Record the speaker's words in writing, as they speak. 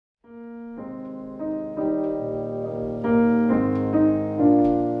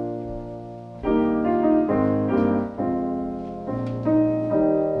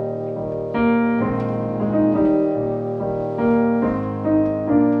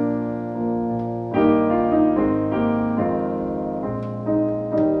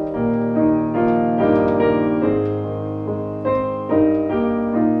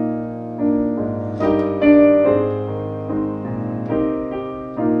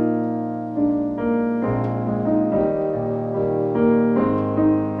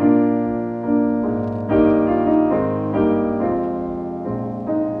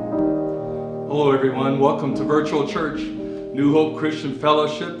welcome to Virtual Church, New Hope Christian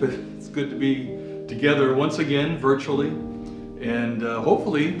Fellowship. It's good to be together once again virtually and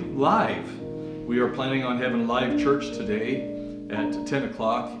hopefully live. We are planning on having live church today at 10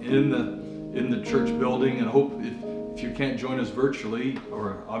 o'clock in the church building, and hope if you can't join us virtually,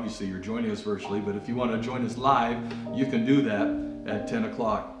 or obviously you're joining us virtually, but if you want to join us live, you can do that at 10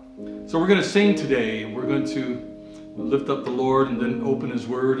 o'clock. So we're going to sing today. We're going to lift up the Lord and then open His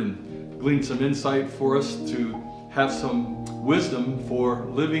Word and glean some insight for us to have some wisdom for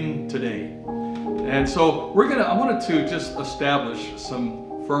living today. And so I wanted to just establish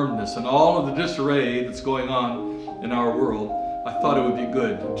some firmness in all of the disarray that's going on in our world. I thought it would be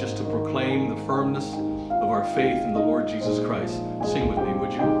good just to proclaim the firmness of our faith in the Lord Jesus Christ. Sing with me,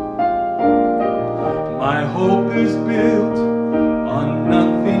 would you? My hope is built on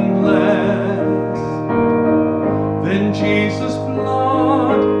nothing less than Jesus'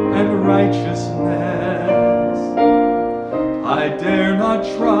 blood and righteousness. I dare not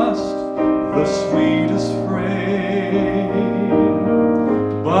trust the sweetest frame,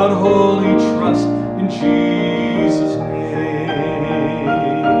 but wholly trust in Jesus' name.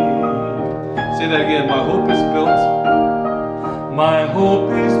 Say that again. My hope is built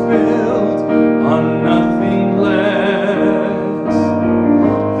on nothing less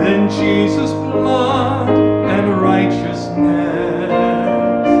than Jesus' blood and righteousness.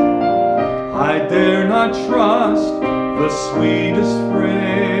 I dare not trust the sweetest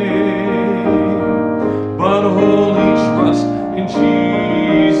frame, but wholly trust in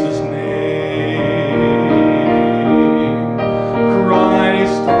Jesus' name.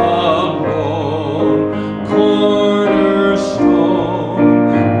 Christ alone, cornerstone,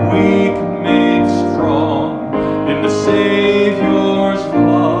 weak made strong in the Savior's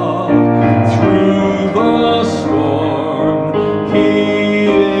love. Through the storm, He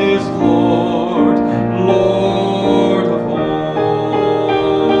is Lord, Lord of all.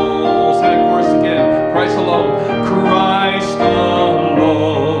 Say that chorus again. Christ alone, Christ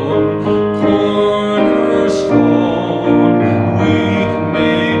alone, cornerstone, weak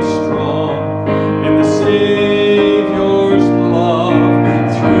made strong in the Savior's love.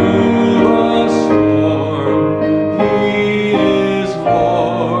 Through the storm, He is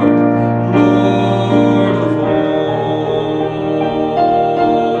Lord, Lord of all.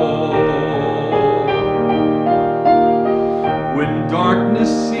 When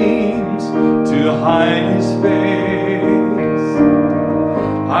darkness seems to hide His face,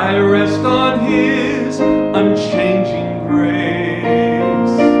 I rest on His unchanging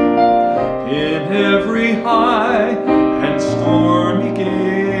grace. In every high and stormy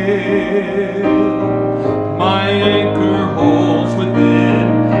gale, my anchor holds within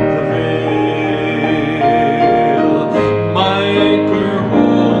the veil. My anchor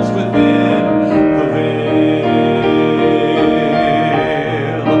holds within the veil.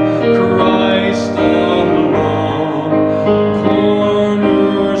 Christ alone,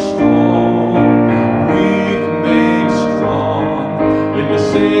 cornerstone, weak made strong in the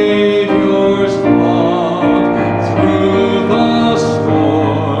Savior's love. Through the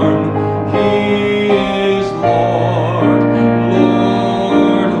storm, He is Lord,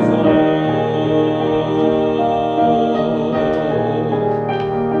 Lord of all.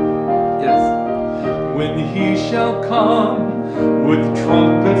 Yes. When He shall come with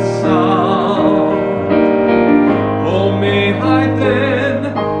trumpet sound, oh, may I then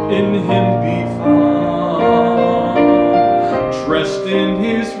in Him be found, dressed in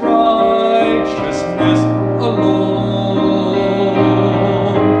His righteousness alone,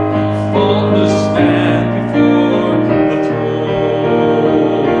 faultless stand before the throne.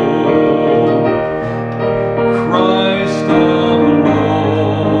 Christ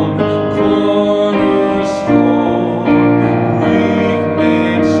alone, cornerstone, weak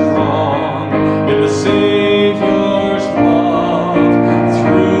made strong in the Savior's love.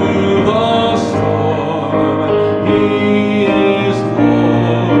 Through the storm, He is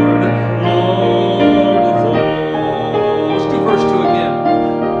Lord, Lord of all. Let's do verse 2 again.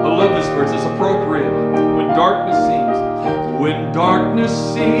 I love this verse. It's appropriate. When darkness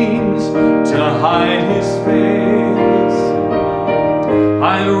seems to hide His face,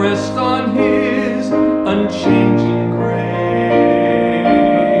 I rest on His unchanging grace.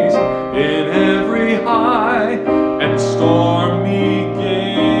 In every high and stormy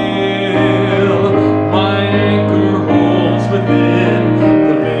gale, my anchor holds within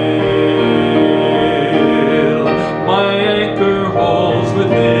the veil. My anchor holds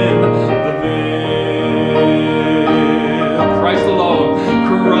within the veil. Christ alone,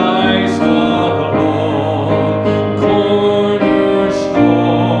 Christ alone, cornerstone,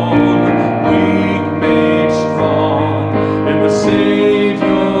 weak made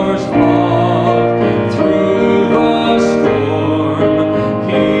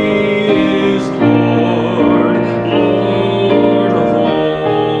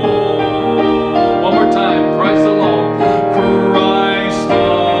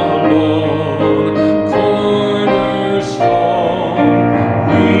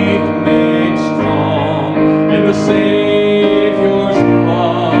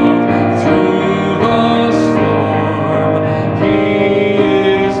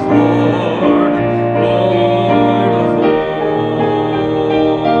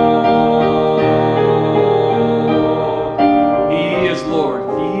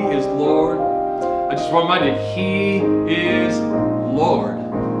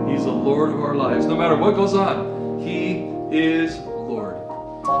Lord of our lives. No matter what goes on, He is Lord.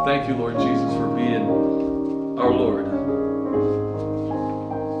 Thank you, Lord Jesus, for being our Lord.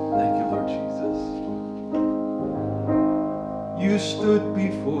 Thank you, Lord Jesus. You stood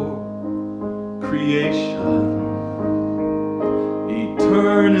before creation,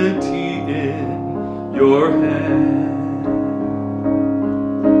 eternity in your hand.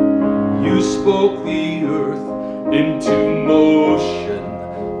 You spoke the earth into motion.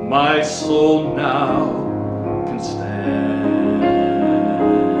 My soul now can stand.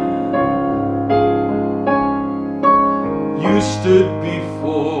 You stood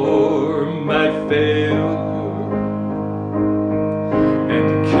before my failure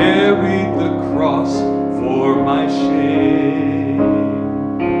and carried the cross for my shame.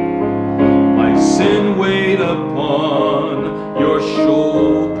 My sin weighed upon your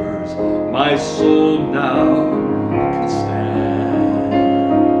shoulders. My soul now can stand.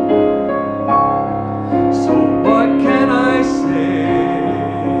 So what can I say?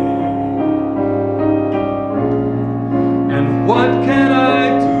 And what can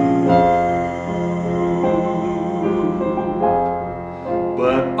I do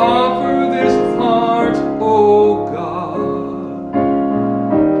but offer this heart, oh God,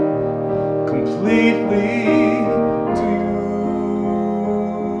 completely to you.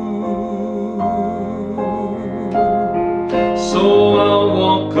 So I'll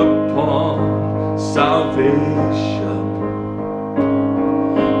walk upon salvation,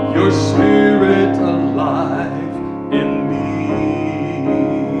 your Spirit alive in me,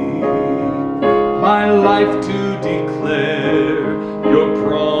 my life to declare your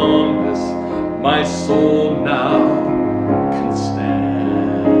promise. My soul now can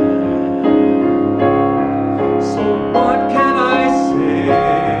stand. So what can I say?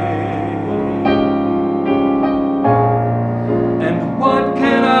 And what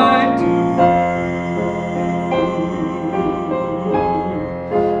can I do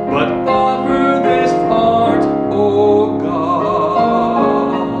but offer this heart, oh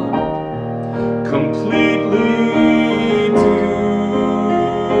God, completely to you.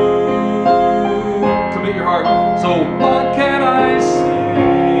 Commit your heart. So what can I say?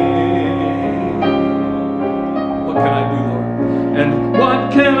 What can I do, Lord? And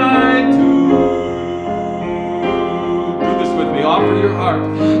what can I do? Do this with me. Offer your heart.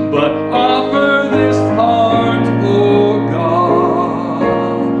 But offer this heart, oh God,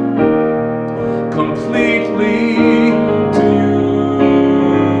 completely to you.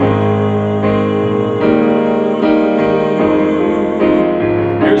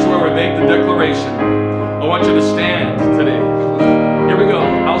 Here's where we make the declaration. I want you to stand today. Here we go.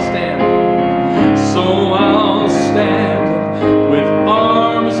 I'll stand. So I'll stand with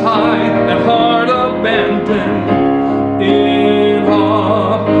arms high and heart abandoned in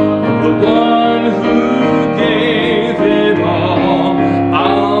awe of the one who gave it all.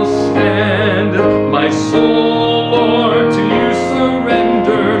 I'll stand, my soul, Lord, to you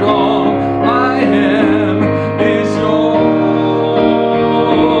surrendered. All I am is yours.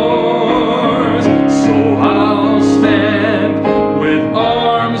 So I'll stand with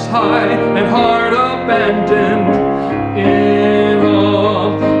arms high and heart abandoned in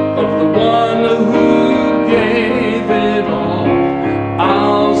awe of the one who gave it all.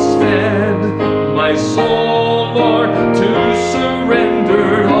 I'll stand, my soul, Lord, to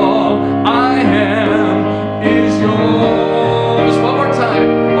surrender. All I am is yours. One more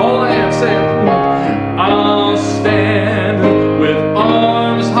time. All I am, say it. I'll stand with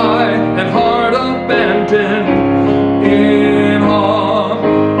arms high and heart abandoned in awe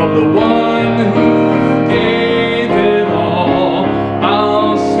of the one who gave it all.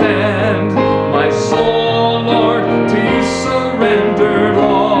 I'll stand, my soul, Lord, to you surrendered.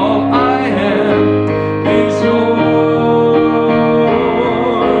 All I am is yours.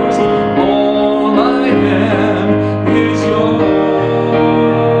 All I am is yours.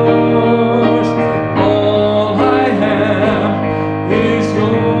 All I am is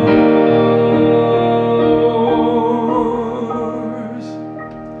yours.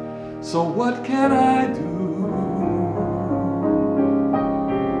 So what can I do?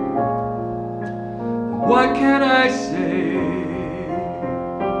 What can I say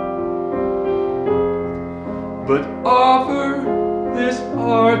but offer this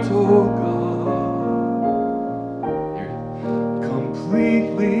heart, oh God,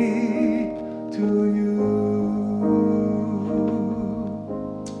 completely to you?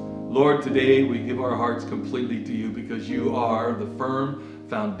 Lord, today we give our hearts completely to you because you are the firm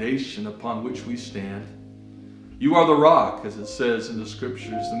foundation upon which we stand. You are the rock, as it says in the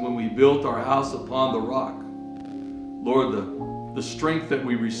scriptures, and when we built our house upon the rock, Lord, the the strength that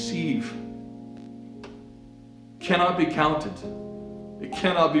we receive cannot be counted. It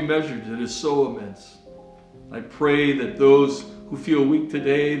cannot be measured. It is so immense. I pray that those who feel weak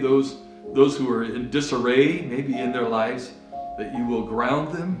today, those who are in disarray, maybe in their lives, that you will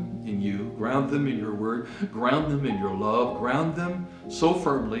ground them in you, ground them in your word, ground them in your love, ground them so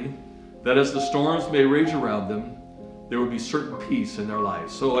firmly that as the storms may rage around them, there will be certain peace in their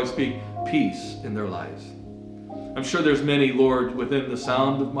lives. So I speak peace in their lives. I'm sure there's many, Lord, within the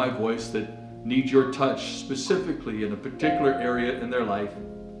sound of my voice that need your touch specifically in a particular area in their life.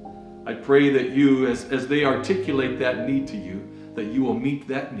 I pray that you, as they articulate that need to you, that you will meet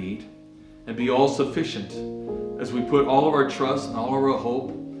that need and be all sufficient as we put all of our trust and all of our hope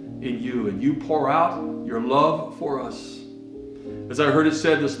in you, and you pour out your love for us. As I heard it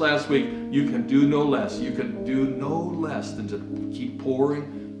said this last week, you can do no less. You can do no less than to keep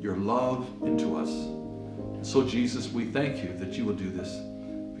pouring your love into us. And so, Jesus, we thank you that you will do this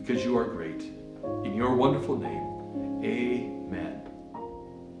because you are great. In your wonderful name, amen.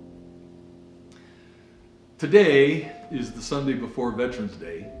 Today is the Sunday before Veterans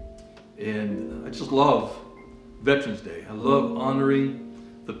Day, and I just love Veterans Day. I love honoring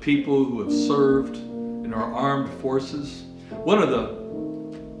the people who have served in our armed forces. One of the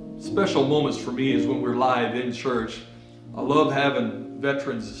special moments for me is when we're live in church. I love having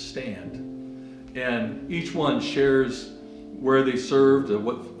veterans stand, and each one shares where they served,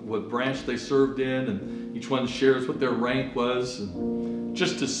 what branch they served in, and each one shares what their rank was, and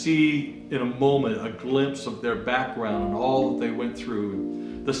just to see in a moment a glimpse of their background and all that they went through,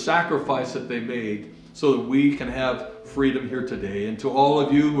 and the sacrifice that they made so that we can have freedom here today. And to all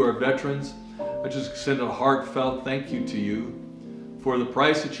of you who are veterans, I just extend a heartfelt thank you to you for the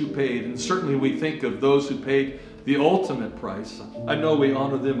price that you paid. And certainly we think of those who paid the ultimate price. I know we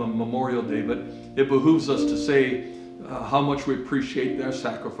honor them on Memorial Day, but it behooves us to say how much we appreciate their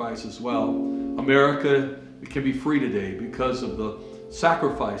sacrifice as well. America can be free today because of the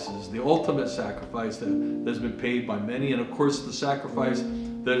sacrifices, the ultimate sacrifice that has been paid by many, and of course the sacrifice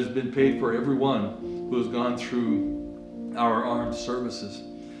that has been paid for everyone who has gone through our armed services.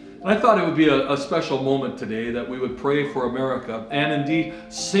 And I thought it would be a special moment today that we would pray for America and indeed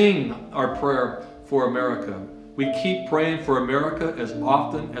sing our prayer for America. We keep praying for America as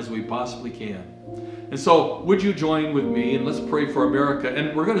often as we possibly can. And so would you join with me and let's pray for America.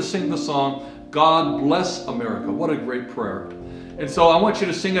 And we're going to sing the song, God Bless America. What a great prayer. And so I want you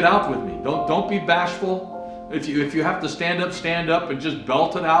to sing it out with me. Don't be bashful. If you have to stand up and just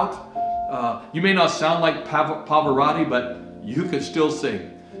belt it out. You may not sound like Pavarotti, but you can still sing.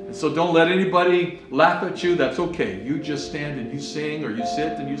 And so don't let anybody laugh at you. That's okay. You just stand and you sing, or you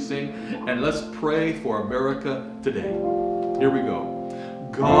sit and you sing. And let's pray for America today. Here we go.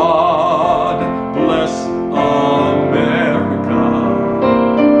 God bless America,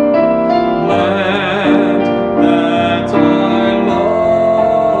 land that I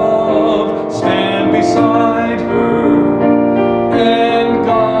love. Stand beside her and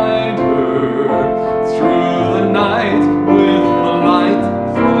guide her through the night with the light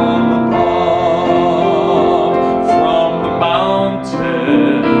from above. From the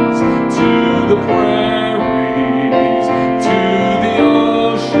mountains to the prairies, to the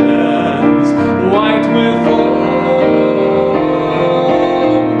oceans white with foam.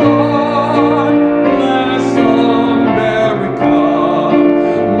 God bless America,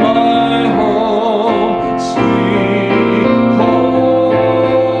 my home, sweet home.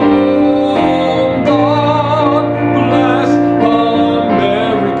 God bless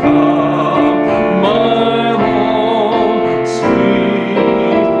America, my home, sweet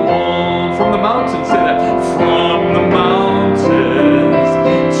home. From the mountains, say that. From the mountains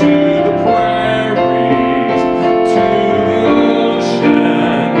to the prairies, to the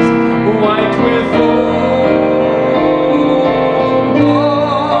oceans white with foam.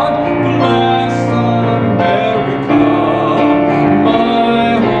 God bless America, my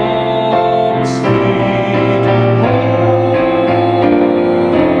home, sweet home.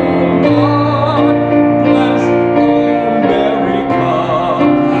 God bless America,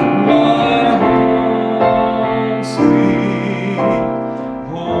 my home, sweet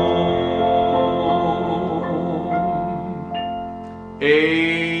home.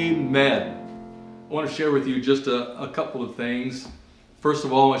 Amen. I want to share with you just a couple of things. First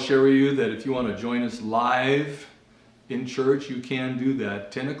of all, I want to share with you that if you want to join us live in church, you can do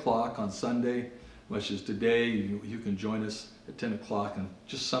that. 10 o'clock on Sunday, which is today. You can join us at 10 o'clock, and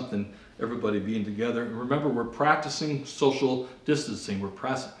just something, everybody being together. And remember, we're practicing social distancing. We're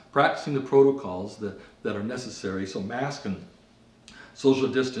practicing the protocols that are necessary. So mask and social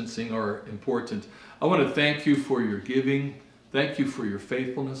distancing are important. I want to thank you for your giving Thank you for your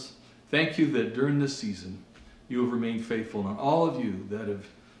faithfulness. Thank you that during this season, you have remained faithful. And all of you that have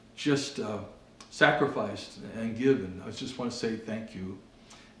just sacrificed and given, I just want to say thank you.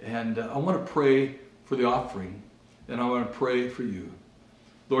 And I want to pray for the offering, and I want to pray for you.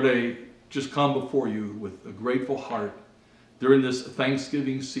 Lord, I just come before you with a grateful heart during this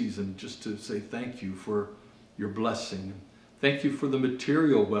Thanksgiving season, just to say thank you for your blessing. Thank you for the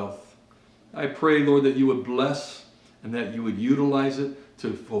material wealth. I pray, Lord, that you would bless and that you would utilize it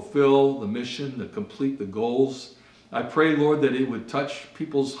to fulfill the mission, to complete the goals. I pray, Lord, that it would touch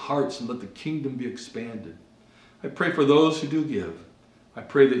people's hearts and let the kingdom be expanded. I pray for those who do give. I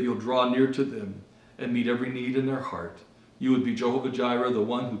pray that you'll draw near to them and meet every need in their heart. You would be Jehovah Jireh, the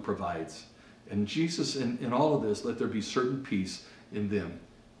one who provides. And Jesus, in all of this, let there be certain peace in them.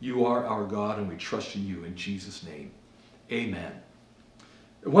 You are our God, and we trust in you. In Jesus' name, amen.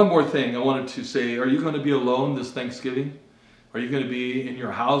 One more thing I wanted to say. Are you going to be alone this Thanksgiving? Are you going to be in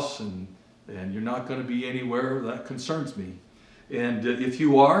your house and you're not going to be anywhere? That concerns me. And if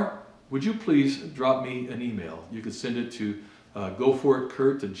you are, would you please drop me an email? You can send it to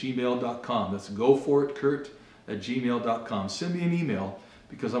goforitcurt@gmail.com. That's goforitcurt@gmail.com. Send me an email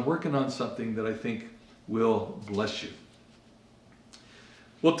because I'm working on something that I think will bless you.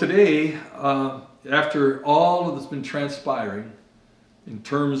 Well, today, after all that's been transpiring in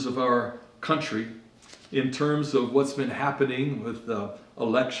terms of our country, in terms of what's been happening with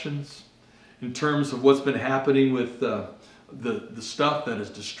elections, in terms of what's been happening with the stuff that has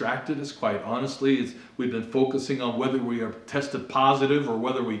distracted us, quite honestly, we've been focusing on whether we are tested positive or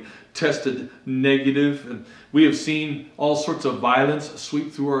whether we tested negative. And we have seen all sorts of violence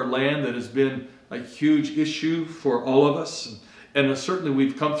sweep through our land that has been a huge issue for all of us. And certainly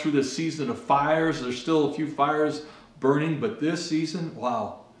we've come through this season of fires. There's still a few fires burning, but this season,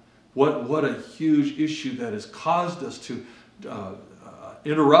 wow, what a huge issue that has caused us to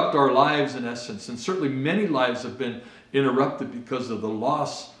interrupt our lives in essence. And certainly many lives have been interrupted because of the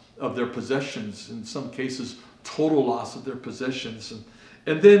loss of their possessions, in some cases total loss of their possessions.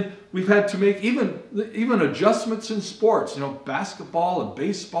 And then we've had to make even adjustments in sports, basketball and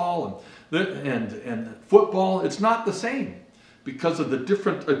baseball and football. It's not the same because of the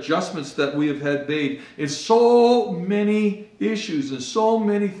different adjustments that we have had made in so many issues and so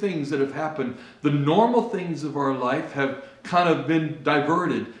many things that have happened. The normal things of our life have kind of been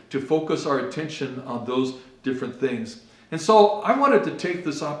diverted to focus our attention on those different things. And so I wanted to take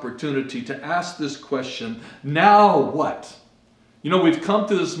this opportunity to ask this question, now what? We've come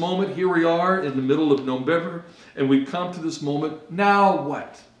to this moment, here we are in the middle of November, and we've come to this moment, now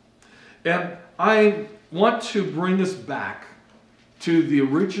what? And I want to bring us back to the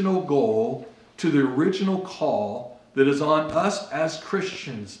original goal, to the original call that is on us as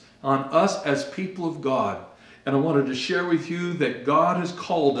Christians, on us as people of God. And I wanted to share with you that God has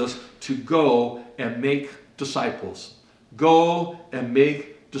called us to go and make disciples. Go and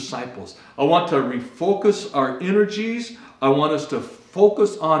make disciples. I want to refocus our energies. I want us to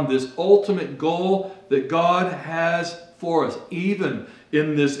focus on this ultimate goal that God has for us, even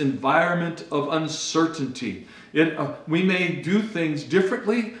in this environment of uncertainty. We may do things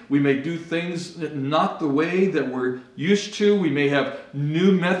differently. We may do things not the way that we're used to. We may have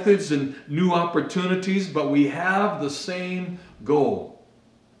new methods and new opportunities, but we have the same goal.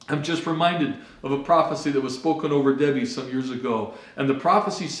 I'm just reminded of a prophecy that was spoken over Debbie some years ago. And the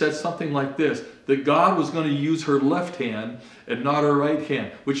prophecy said something like this, that God was going to use her left hand and not her right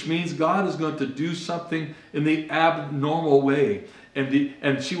hand, which means God is going to do something in the abnormal way.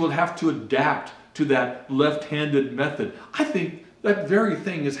 And she will have to adapt to that left-handed method. I think that very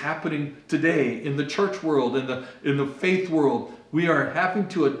thing is happening today in the church world, in the faith world. We are having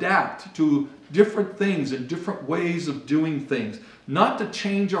to adapt to different things and different ways of doing things. Not to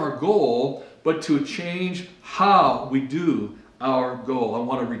change our goal, but to change how we do our goal. I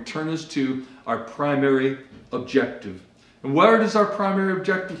want to return us to our primary objective. And where does our primary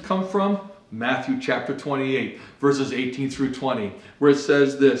objective come from? Matthew chapter 28, verses 18 through 20, where it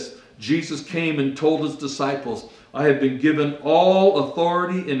says this, Jesus came and told his disciples, I have been given all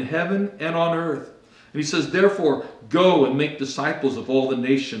authority in heaven and on earth. And he says, therefore, go and make disciples of all the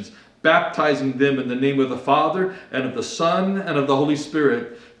nations, baptizing them in the name of the Father and of the Son and of the Holy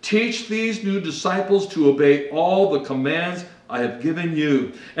Spirit. Teach these new disciples to obey all the commands I have given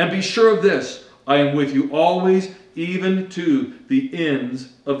you. And be sure of this, I am with you always, even to the ends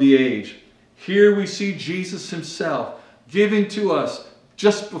of the age. Here we see Jesus himself giving to us,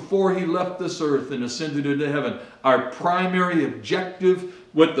 just before he left this earth and ascended into heaven, our primary objective,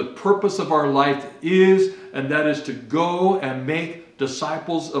 what the purpose of our life is, and that is to go and make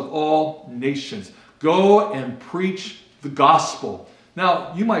disciples of all nations. Go and preach the gospel.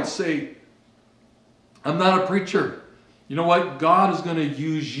 Now, you might say, I'm not a preacher. You know what? God is going to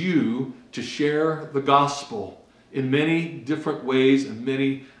use you to share the gospel in many different ways and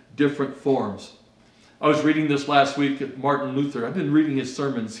many different forms. I was reading this last week at Martin Luther. I've been reading his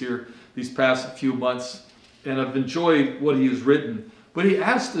sermons here these past few months, and I've enjoyed what he has written. But he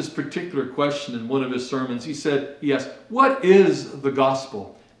asked this particular question in one of his sermons. He asked, what is the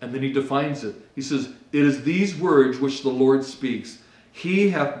gospel? And then he defines it. He says, it is these words which the Lord speaks. He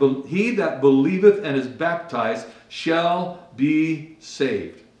that believeth and is baptized shall be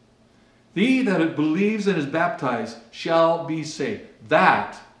saved. He that believes and is baptized shall be saved.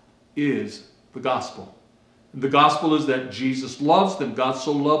 That is the gospel. And the gospel is that Jesus loves them. God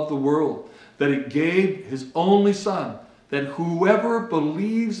so loved the world that he gave his only Son, that whoever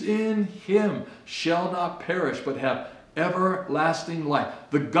believes in him shall not perish but have everlasting life.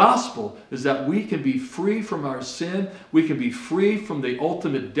 The gospel is that we can be free from our sin, we can be free from the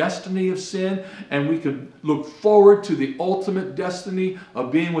ultimate destiny of sin, and we can look forward to the ultimate destiny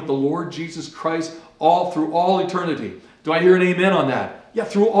of being with the Lord Jesus Christ through all eternity. Do I hear an amen on that? Yeah,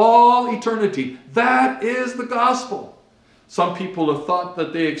 through all eternity. That is the gospel. Some people have thought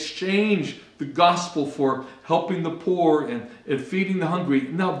that they exchange the gospel for helping the poor and feeding the hungry.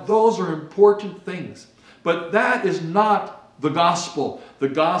 Now, those are important things. But that is not the gospel. The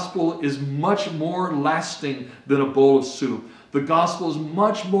gospel is much more lasting than a bowl of soup. The gospel is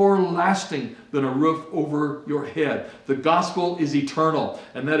much more lasting than a roof over your head. The gospel is eternal,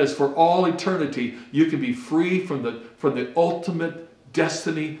 and that is for all eternity. You can be free from the ultimate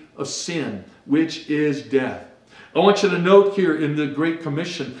destiny of sin, which is death. I want you to note here in the Great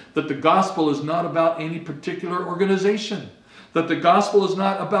Commission that the gospel is not about any particular organization. That the gospel is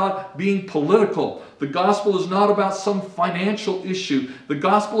not about being political. The gospel is not about some financial issue. The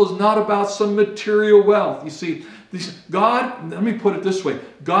gospel is not about some material wealth. You see, God, let me put it this way.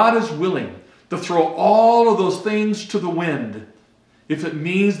 God is willing to throw all of those things to the wind if it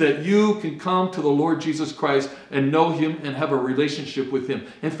means that you can come to the Lord Jesus Christ and know him and have a relationship with him.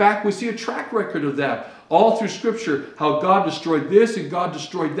 In fact, we see a track record of that all through Scripture, how God destroyed this and God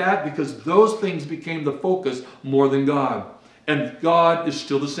destroyed that because those things became the focus more than God. And God is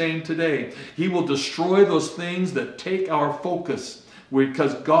still the same today. He will destroy those things that take our focus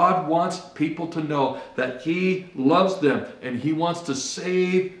because God wants people to know that he loves them and he wants to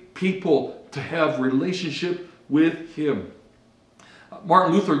save people to have relationship with him.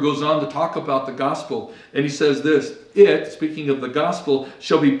 Martin Luther goes on to talk about the gospel, and he says this, it, speaking of the gospel,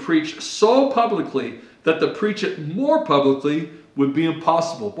 shall be preached so publicly that to preach it more publicly would be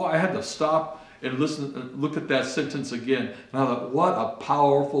impossible. Boy, I had to stop and listen and look at that sentence again. And I thought, what a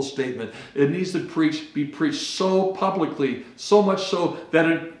powerful statement. It needs to be preached so publicly, so much so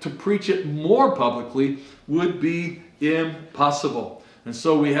that to preach it more publicly would be impossible. And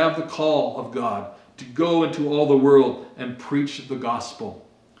so we have the call of God to go into all the world and preach the gospel.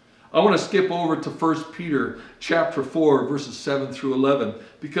 I want to skip over to 1 Peter chapter 4, verses 7 through 11,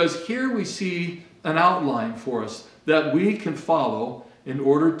 because here we see an outline for us that we can follow in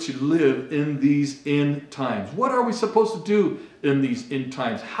order to live in these end times. What are we supposed to do in these end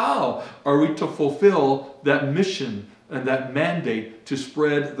times? How are we to fulfill that mission and that mandate to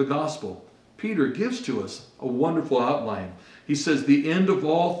spread the gospel? Peter gives to us a wonderful outline. He says, the end of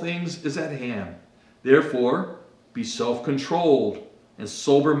all things is at hand. Therefore, be self-controlled and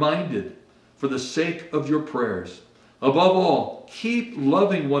sober-minded for the sake of your prayers. Above all, keep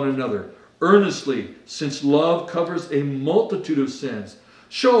loving one another earnestly, since love covers a multitude of sins.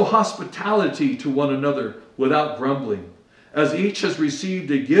 Show hospitality to one another without grumbling. As each has received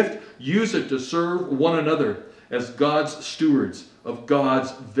a gift, use it to serve one another as God's stewards of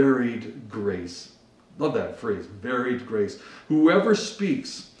God's varied grace. Love that phrase, varied grace. Whoever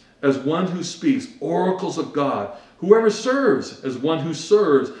speaks as one who speaks oracles of God. Whoever serves as one who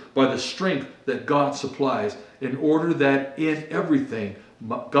serves by the strength that God supplies, in order that in everything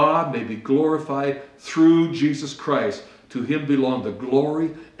God may be glorified through Jesus Christ. To him belong the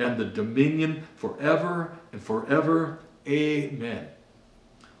glory and the dominion forever and forever. Amen.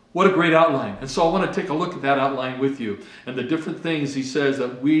 What a great outline. And so I want to take a look at that outline with you and the different things he says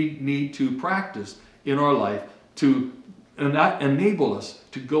that we need to practice in our life to enable us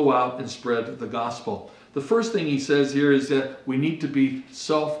to go out and spread the gospel. The first thing he says here is that we need to be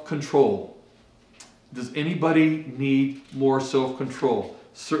self-controlled. Does anybody need more self-control?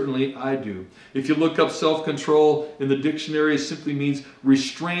 Certainly I do. If you look up self-control in the dictionary, it simply means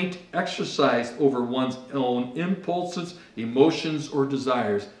restraint exercised over one's own impulses, emotions, or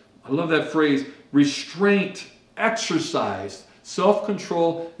desires. I love that phrase, restraint exercised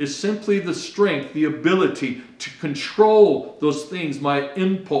Self-control is simply the strength, the ability to control those things, my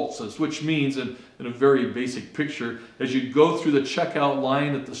impulses, which means, in a very basic picture, as you go through the checkout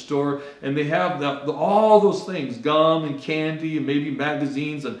line at the store, and they have all those things, gum and candy and maybe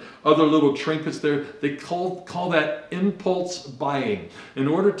magazines and other little trinkets there, they call that impulse buying. In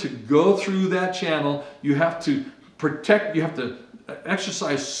order to go through that channel, you have to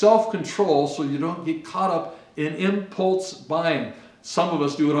exercise self-control so you don't get caught up in impulse buying. Some of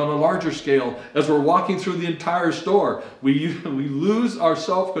us do it on a larger scale. As we're walking through the entire store, we lose our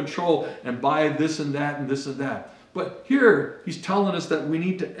self-control and buy this and that and this and that. But here, he's telling us that we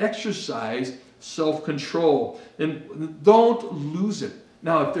need to exercise self-control. And don't lose it.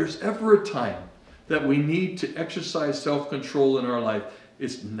 Now, if there's ever a time that we need to exercise self-control in our life,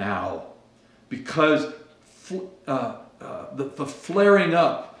 it's now. Because the flaring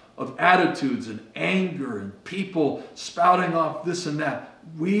up of attitudes and anger and people spouting off this and that,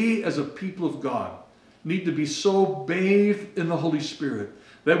 we as a people of God need to be so bathed in the Holy Spirit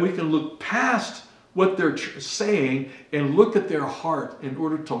that we can look past what they're saying and look at their heart in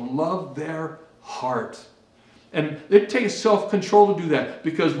order to love their heart. And it takes self-control to do that,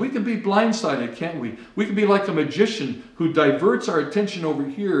 because we can be blindsided, can't we? We can be like a magician who diverts our attention over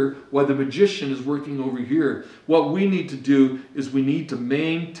here while the magician is working over here. What we need to do is we need to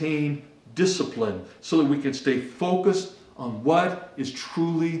maintain discipline so that we can stay focused on what is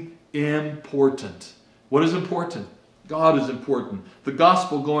truly important. What is important? God is important. The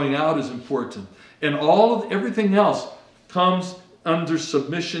gospel going out is important. And everything else comes under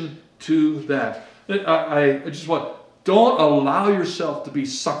submission to that. I just don't allow yourself to be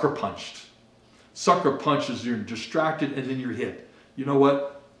sucker punched. Sucker punch is you're distracted and then you're hit. You know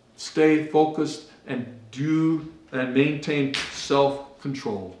what? Stay focused and maintain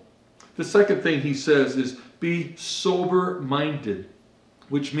self-control. The second thing he says is be sober-minded,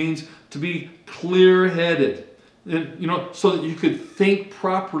 which means to be clear-headed, and so that you could think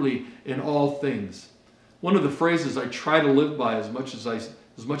properly in all things. One of the phrases I try to live by as much as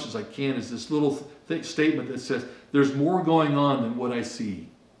I can is this little statement that says, there's more going on than what I see.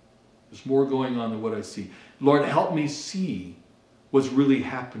 There's more going on than what I see. Lord, help me see what's really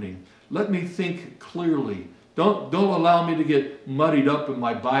happening. Let me think clearly. Don't allow me to get muddied up in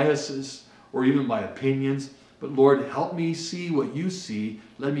my biases or even my opinions. But Lord, help me see what you see.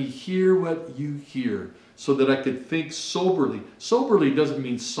 Let me hear what you hear so that I could think soberly. Soberly doesn't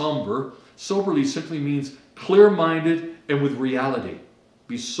mean somber. Soberly simply means clear-minded and with reality.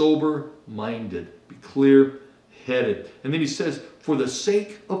 Be sober-minded. Be clear-headed. And then he says, for the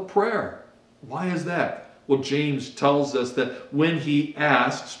sake of prayer. Why is that? Well, James tells us that when he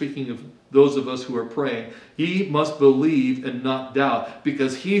asks, speaking of those of us who are praying, he must believe and not doubt,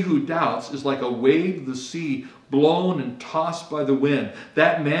 because he who doubts is like a wave of the sea blown and tossed by the wind.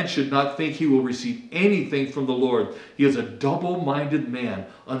 That man should not think he will receive anything from the Lord. He is a double-minded man,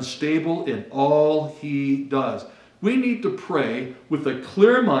 unstable in all he does. We need to pray with a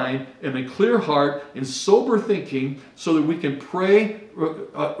clear mind and a clear heart and sober thinking so that we can pray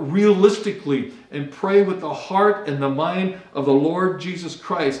realistically and pray with the heart and the mind of the Lord Jesus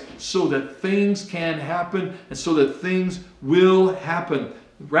Christ so that things can happen and so that things will happen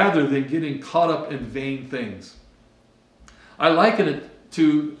rather than getting caught up in vain things. I liken it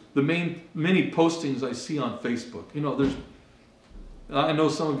to the many postings I see on Facebook. I know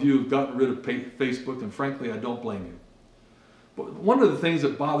some of you have gotten rid of Facebook, and frankly, I don't blame you. But one of the things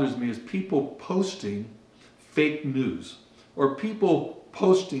that bothers me is people posting fake news, or people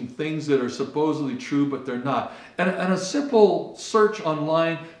posting things that are supposedly true, but they're not. And a simple search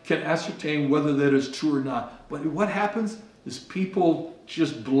online can ascertain whether that is true or not. But what happens is people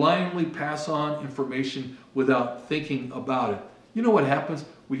just blindly pass on information without thinking about it. You know what happens?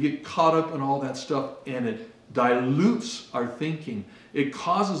 We get caught up in all that stuff, and it dilutes our thinking. It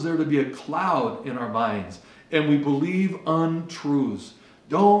causes there to be a cloud in our minds, and we believe untruths.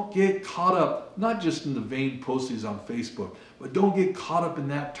 Don't get caught up, not just in the vain postings on Facebook, but don't get caught up in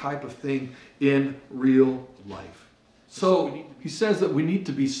that type of thing in real life. So he says that we need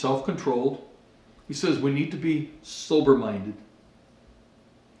to be self-controlled. He says we need to be sober-minded.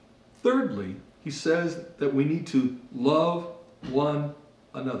 Thirdly, he says that we need to love one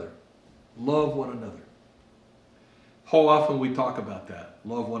another. Love one another. How often we talk about that,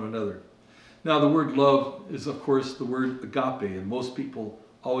 love one another. Now, the word love is, of course, the word agape, and most people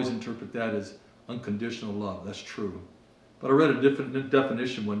always interpret that as unconditional love. That's true. But I read a different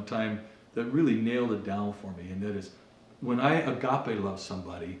definition one time that really nailed it down for me, and that is, when I agape love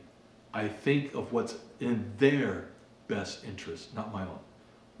somebody, I think of what's in their best interest, not my own.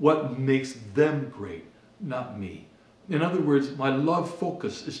 What makes them great, not me. In other words, my love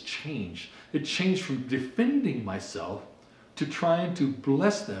focus is changed. It changed from defending myself to trying to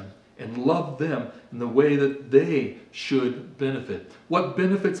bless them and love them in the way that they should benefit. What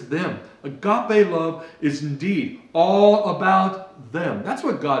benefits them? Agape love is indeed all about them. That's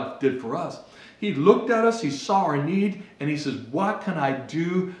what God did for us. He looked at us, he saw our need, and he says, what can I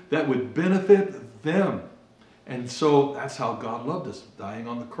do that would benefit them? And so that's how God loved us, dying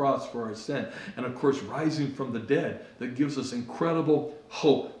on the cross for our sin. And of course, rising from the dead, that gives us incredible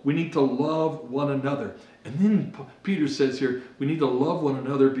hope. We need to love one another. And then Peter says here, we need to love one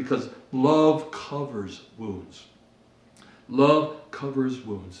another because love covers wounds. Love covers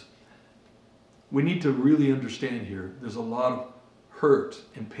wounds. We need to really understand here, there's a lot of hurt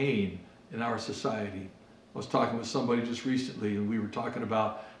and pain in our society. I was talking with somebody just recently, and we were talking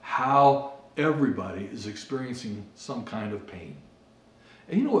about how everybody is experiencing some kind of pain.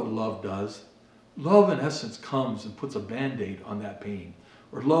 And you know what love does? Love, in essence, comes and puts a Band-Aid on that pain.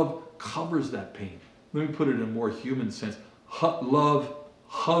 Or love covers that pain. Let me put it in a more human sense. Love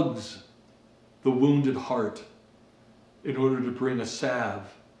hugs the wounded heart in order to bring a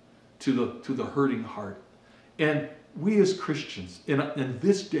salve to the hurting heart. And we as Christians, in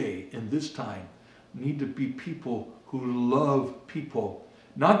this day, in this time, need to be people who love people.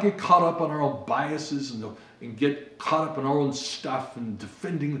 Not get caught up on our own biases and get caught up in our own stuff and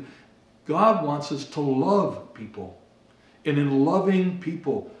defending. God wants us to love people. And in loving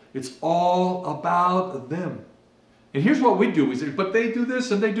people, it's all about them. And here's what we do. We say, but they do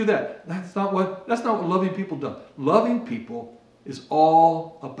this and they do that. That's not what loving people does. Loving people is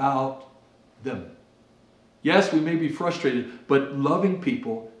all about them. Yes, we may be frustrated, but loving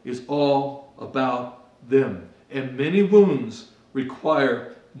people is all about them. And many wounds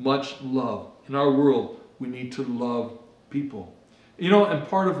require much love. In our world, we need to love people. You know, and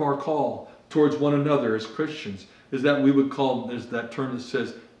part of our call towards one another as Christians is that we would call, there's that term that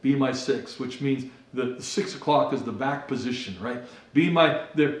says, be my six, which means the 6 o'clock is the back position, right?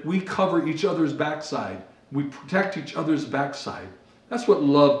 We cover each other's backside. We protect each other's backside. That's what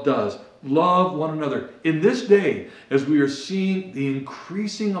love does. Love one another. In this day, as we are seeing the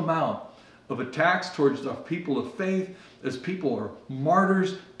increasing amount of attacks towards the people of faith, as people are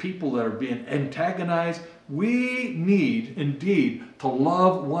martyrs, people that are being antagonized, we need indeed to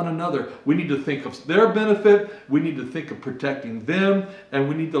love one another. We need to think of their benefit. We need to think of protecting them. And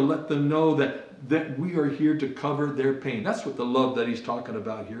we need to let them know that we are here to cover their pain. That's what the love that he's talking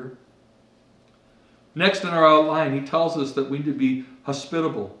about here. Next in our outline, he tells us that we need to be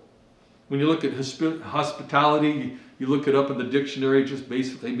hospitable. When you look at hospitality, you look it up in the dictionary, it just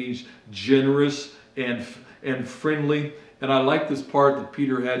basically means generous and friendly. And I like this part that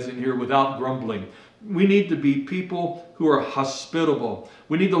Peter adds in here, without grumbling. We need to be people who are hospitable.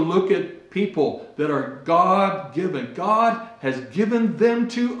 We need to look at people that are God-given. God has given them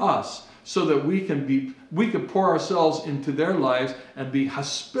to us so that we can pour ourselves into their lives and be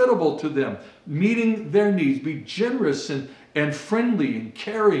hospitable to them, meeting their needs, be generous and friendly and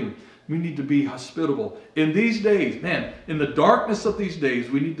caring. We need to be hospitable. In these days, man, in the darkness of these days,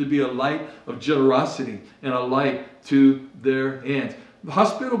 we need to be a light of generosity and a light to their hands.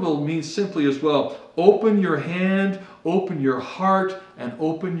 Hospitable means simply as well, open your hand, open your heart, and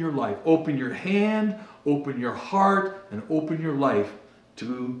open your life. Open your hand, open your heart, and open your life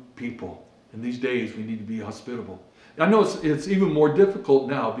to people. In these days, we need to be hospitable. I know it's even more difficult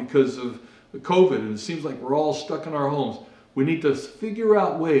now because of COVID, and it seems like we're all stuck in our homes. We need to figure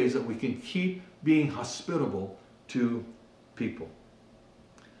out ways that we can keep being hospitable to people.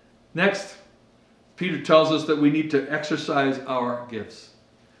 Next, Peter tells us that we need to exercise our gifts.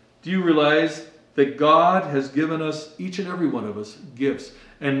 Do you realize that God has given us, each and every one of us, gifts?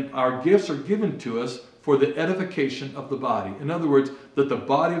 And our gifts are given to us for the edification of the body. In other words, that the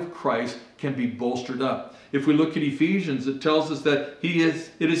body of Christ can be bolstered up. If we look at Ephesians, it tells us that it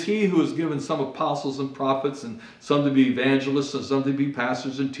is He who has given some apostles and prophets, and some to be evangelists, and some to be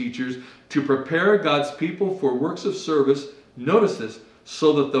pastors and teachers, to prepare God's people for works of service, notice this,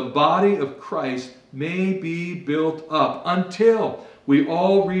 so that the body of Christ may be built up until we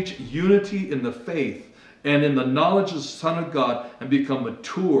all reach unity in the faith and in the knowledge of the Son of God and become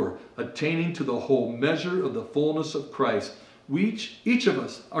mature, attaining to the whole measure of the fullness of Christ. Each of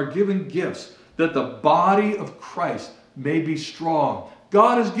us are given gifts that the body of Christ may be strong.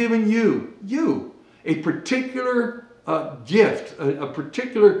 God has given you a particular gift, a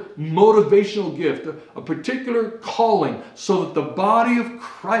particular motivational gift, a particular calling, so that the body of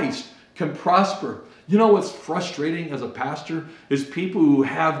Christ can prosper. You know what's frustrating as a pastor is people who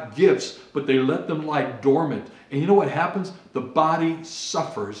have gifts, but they let them lie dormant. And you know what happens? The body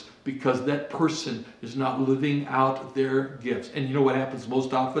suffers because that person is not living out their gifts. And you know what happens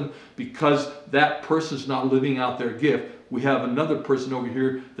most often? Because that person is not living out their gift, we have another person over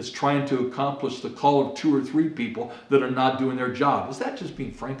here that's trying to accomplish the call of 2 or 3 people that are not doing their job. Is that just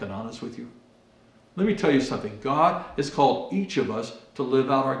being frank and honest with you? Let me tell you something. God has called each of us to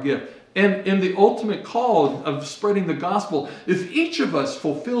live out our gift. And in the ultimate call of spreading the gospel, if each of us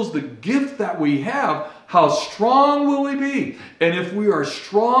fulfills the gift that we have, how strong will we be? And if we are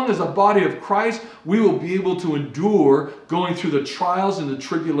strong as a body of Christ, we will be able to endure going through the trials and the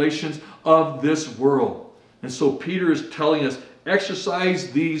tribulations of this world. And so Peter is telling us,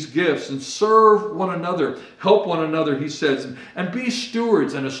 exercise these gifts and serve one another, help one another, he says, and be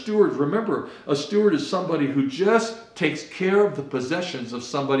stewards. And a steward, remember, a steward is somebody who just takes care of the possessions of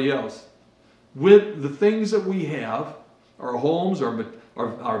somebody else. With the things that we have, our homes,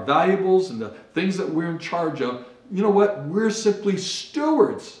 our valuables, and the things that we're in charge of, you know what? We're simply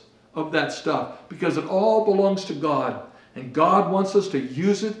stewards of that stuff because it all belongs to God. And God wants us to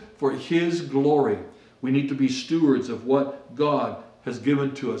use it for His glory. We need to be stewards of what God has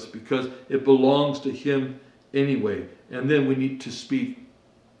given to us because it belongs to Him anyway. And then we need to speak.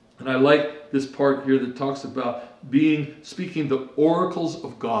 And I like this part here that talks about speaking the oracles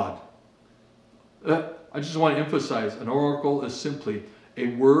of God. I just want to emphasize, an oracle is simply a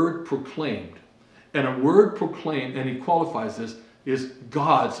word proclaimed. And a word proclaimed, and he qualifies this, is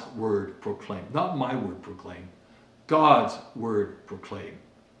God's word proclaimed. Not my word proclaimed. God's word proclaimed.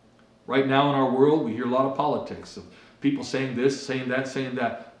 Right now in our world, we hear a lot of politics of people saying this, saying that, saying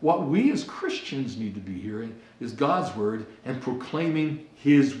that. What we as Christians need to be hearing is God's word and proclaiming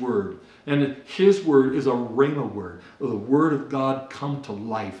His word. And His word is a rhema word, the word of God come to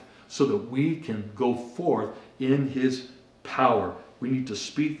life so that we can go forth in His power. We need to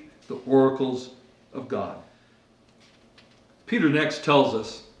speak the oracles of God. Peter next tells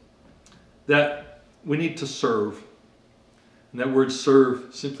us that we need to serve. And that word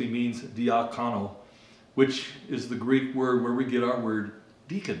serve simply means diakono, which is the Greek word where we get our word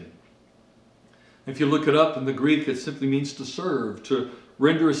deacon. If you look it up in the Greek, it simply means to serve, to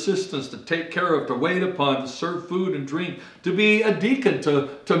render assistance, to take care of, to wait upon, to serve food and drink, to be a deacon,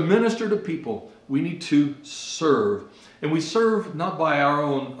 to minister to people. We need to serve. And we serve not by our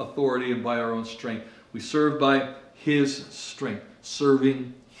own authority and by our own strength. We serve by His strength,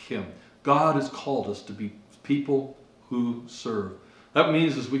 serving Him. God has called us to be people who serve. That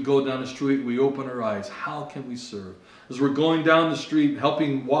means as we go down the street, we open our eyes. How can we serve? As we're going down the street,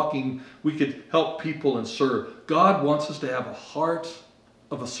 walking, we could help people and serve. God wants us to have a heart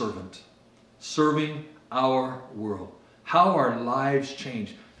of a servant, serving our world. How our lives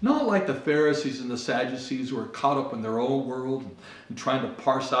change. Not like the Pharisees and the Sadducees who are caught up in their own world and trying to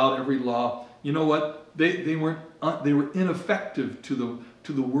parse out every law. You know what? They were ineffective to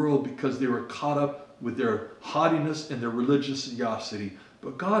the world because they were caught up with their haughtiness and their religiosity.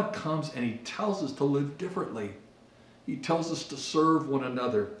 But God comes and He tells us to live differently. He tells us to serve one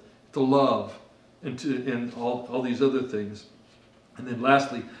another, to love, and all these other things. And then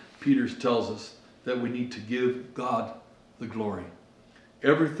lastly, Peter tells us that we need to give God the glory.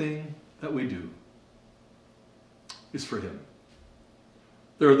 Everything that we do is for Him.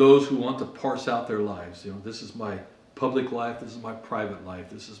 There are those who want to parse out their lives. You know, this is my public life, this is my private life,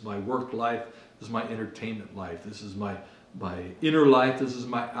 this is my work life, this is my entertainment life, this is my inner life, this is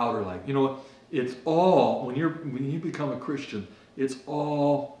my outer life. You know what? It's all, when you become a Christian, it's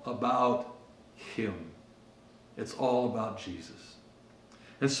all about Him. It's all about Jesus.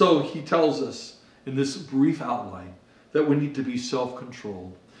 And so he tells us in this brief outline that we need to be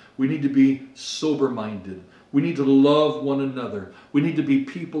self-controlled. We need to be sober-minded. We need to love one another. We need to be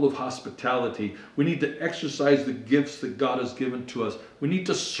people of hospitality. We need to exercise the gifts that God has given to us. We need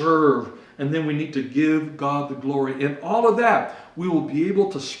to serve, and then we need to give God the glory. In all of that, we will be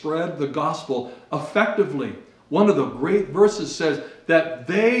able to spread the gospel effectively. One of the great verses says that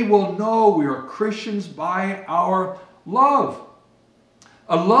they will know we are Christians by our love.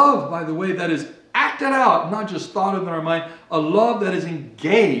 A love, by the way, that is acted out, not just thought of in our mind. A love that is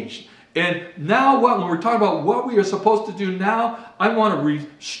engaged. And now when we're talking about what we are supposed to do now, I want to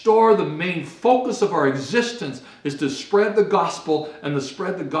restore the main focus of our existence is to spread the gospel, and to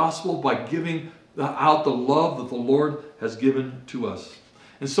spread the gospel by giving out the love that the Lord has given to us.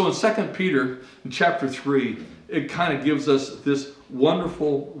 And so in 2 Peter, in chapter 3, it kind of gives us this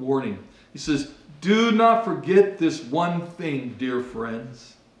wonderful warning. He says, "Do not forget this one thing, dear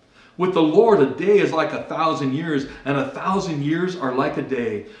friends. With the Lord, a day is like 1,000 years, and 1,000 years are like a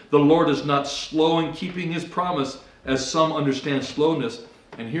day. The Lord is not slow in keeping his promise, as some understand slowness.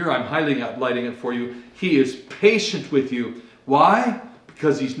 And here I'm highlighting it for you. He is patient with you. Why?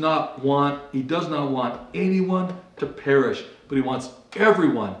 Because he does not want anyone to perish, but he wants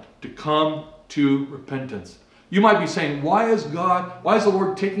everyone to come to repentance. You might be saying, why is the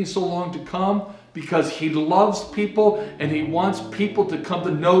Lord taking so long to come? Because he loves people and he wants people to come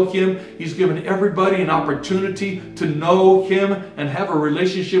to know him. He's given everybody an opportunity to know him and have a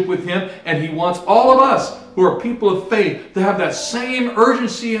relationship with him. And he wants all of us who are people of faith to have that same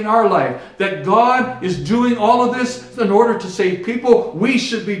urgency in our life, that God is doing all of this in order to save people. We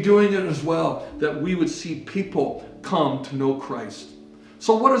should be doing it as well, that we would see people come to know Christ.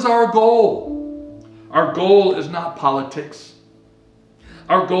 So what is our goal? Our goal is not politics.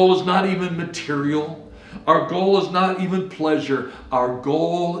 Our goal is not even material. Our goal is not even pleasure. Our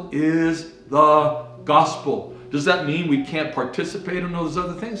goal is the gospel. Does that mean we can't participate in those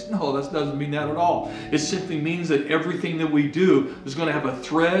other things? No, that doesn't mean that at all. It simply means that everything that we do is going to have a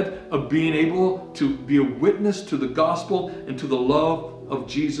thread of being able to be a witness to the gospel and to the love of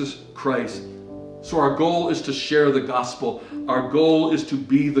Jesus Christ. So our goal is to share the gospel. Our goal is to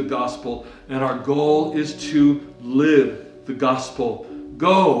be the gospel. And our goal is to live the gospel.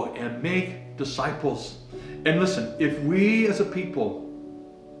 Go and make disciples. And listen, if we as a people,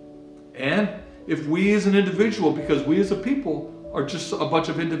 and if we as an individual, because we as a people are just a bunch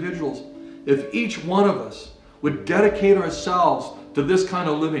of individuals, if each one of us would dedicate ourselves to this kind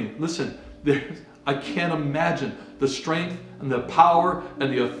of living, listen, I can't imagine the strength and the power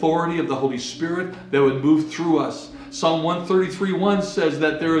and the authority of the Holy Spirit that would move through us. Psalm 133:1 says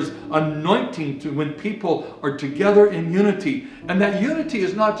that there is anointing when people are together in unity. And that unity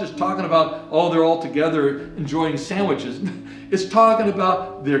is not just talking about, oh, they're all together enjoying sandwiches. It's talking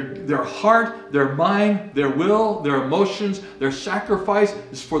about their heart, their mind, their will, their emotions, their sacrifice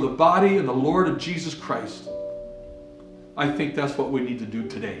is for the body and the Lord of Jesus Christ. I think that's what we need to do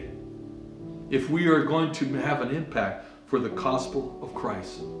today, if we are going to have an impact for the gospel of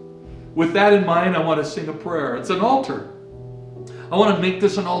Christ. With that in mind, I want to sing a prayer. It's an altar. I want to make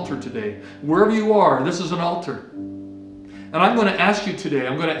this an altar today. Wherever you are, this is an altar. And I'm going to ask you today,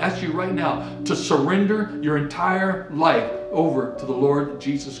 I'm going to ask you right now to surrender your entire life over to the Lord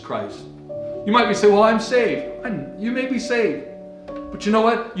Jesus Christ. You might be saying, well, I'm saved. You may be saved. But you know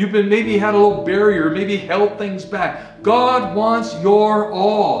what? You've maybe had a little barrier, maybe held things back. God wants your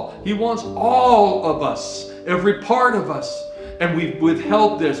all. He wants all of us, every part of us. And we've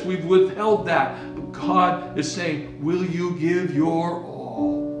withheld this, we've withheld that. But God is saying, will you give your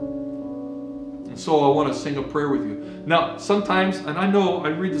all? And so I want to sing a prayer with you. Now, sometimes, and I know I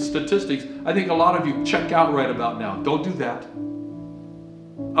read the statistics, I think a lot of you check out right about now. Don't do that.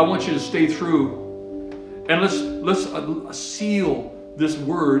 I want you to stay through. And let's seal this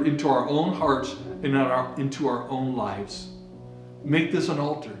word into our own hearts and into our own lives. Make this an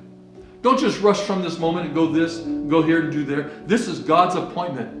altar. Don't just rush from this moment and go here and do there. This is God's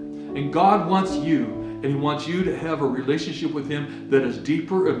appointment. And God wants you, and He wants you to have a relationship with Him that is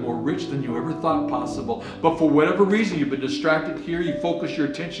deeper and more rich than you ever thought possible. But for whatever reason, you've been distracted here, you focus your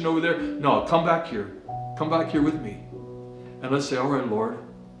attention over there. No, come back here. Come back here with me. And let's say, all right, Lord,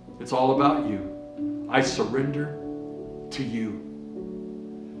 it's all about you. I surrender to you.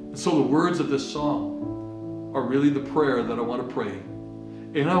 And so the words of this song are really the prayer that I want to pray.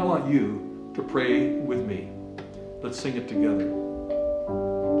 And I want you to pray with me. Let's sing it together.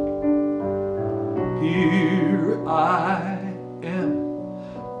 Here I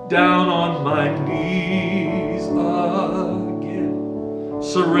am, down on my knees again,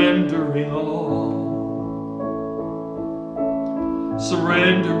 surrendering all,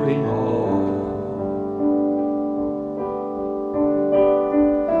 surrendering all.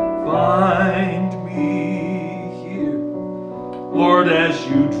 Find me here, Lord, as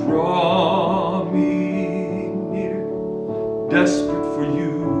you draw me near, desperate for you,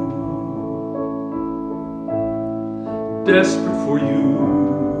 desperate for you.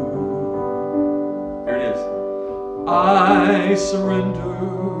 Here it is. I surrender.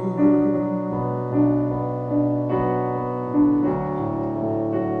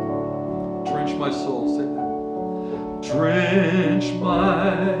 Drench my soul, say that. Drench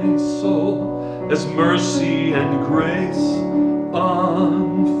my soul as mercy and grace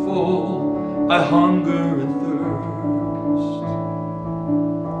unfold. I hunger and thirst.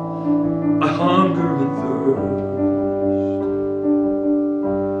 I hunger and thirst.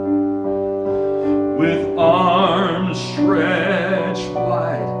 With arms stretched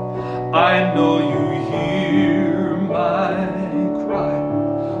wide, I know you hear my cry.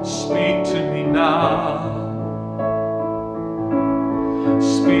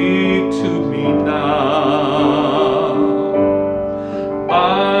 now.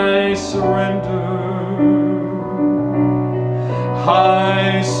 I surrender.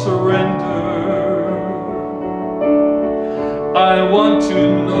 I surrender. I want to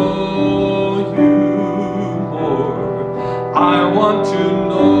know you more. I want to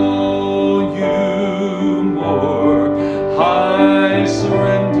know you more. I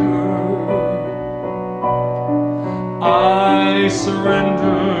surrender. I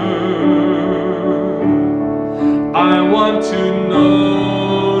surrender. I want to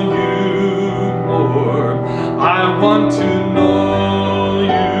know you more. I want to know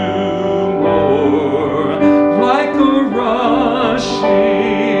you more. Like a rushing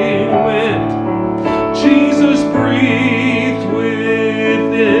wind, Jesus breathe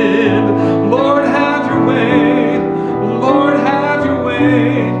within. Lord, have your way. Lord, have your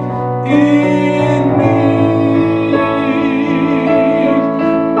way in me.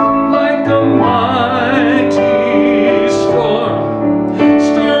 Like a mighty storm,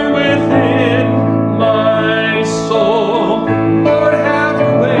 stir within my soul. Lord, have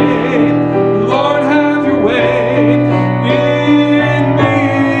your way. Lord, have your way in me.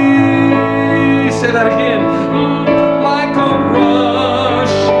 Say that again. Like a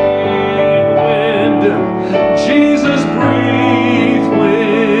rushing wind, Jesus breathe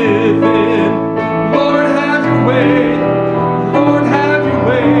within. Lord, have your way. Lord, have your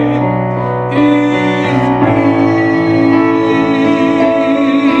way in me.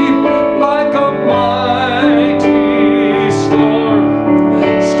 Like a mighty storm,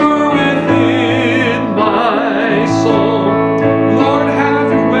 stir within my soul. Lord, have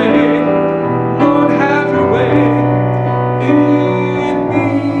your way. Lord, have your way in me.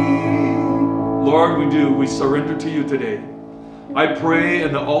 Lord, we do. We surrender to you today. I pray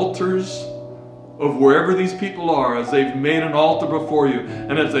in the altars of wherever these people are, as they've made an altar before you,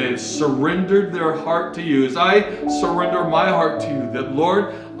 and as they have surrendered their heart to you, as I surrender my heart to you, that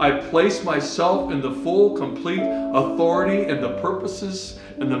Lord, I place myself in the full, complete authority and the purposes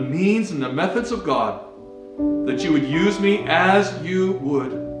and the means and the methods of God, that you would use me as you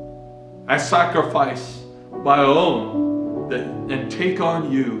would. I sacrifice my own and take on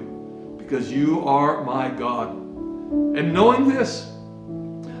you, because you are my God. And knowing this,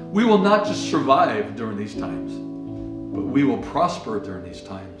 we will not just survive during these times, but we will prosper during these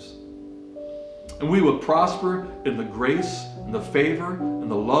times. And we will prosper in the grace and the favor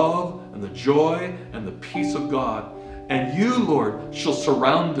and the love and the joy and the peace of God. And you, Lord, shall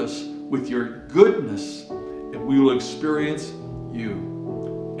surround us with your goodness, and we will experience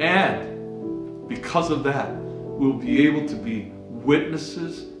you. And because of that, we'll be able to be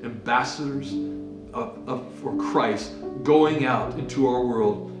witnesses, ambassadors for Christ, going out into our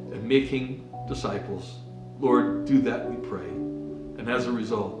world and making disciples. Lord, do that, we pray. And as a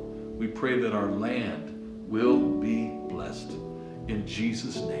result, we pray that our land will be blessed. In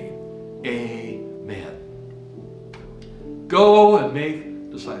Jesus' name, amen. Go and make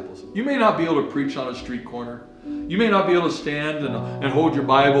disciples. You may not be able to preach on a street corner. You may not be able to stand and hold your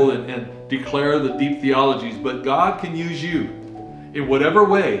Bible and declare the deep theologies, but God can use you in whatever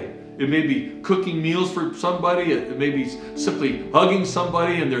way. It may be cooking meals for somebody. It may be simply hugging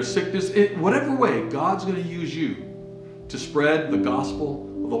somebody in their sickness. Whatever way, God's going to use you to spread the gospel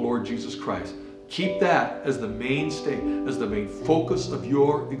of the Lord Jesus Christ. Keep that as the mainstay, as the main focus of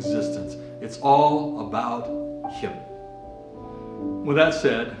your existence. It's all about Him. With that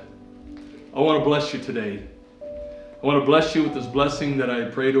said, I want to bless you today. I want to bless you with this blessing that I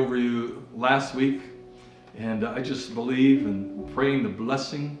prayed over you last week. And I just believe in praying the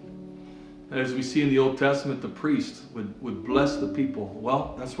blessing. As we see in the Old Testament, the priest would bless the people.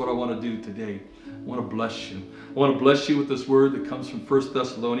 Well, that's what I want to do today. I want to bless you. I want to bless you with this word that comes from 1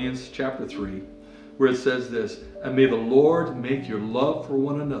 Thessalonians chapter 3, where it says this, "And may the Lord make your love for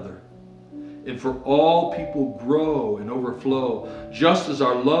one another and for all people grow and overflow, just as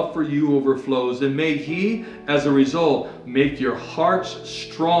our love for you overflows. And may He, as a result, make your hearts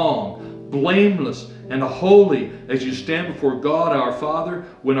strong, blameless, and holy as you stand before God our Father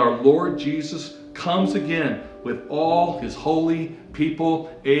when our Lord Jesus comes again with all His holy people.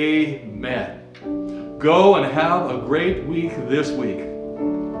 Amen." Go and have a great week this week.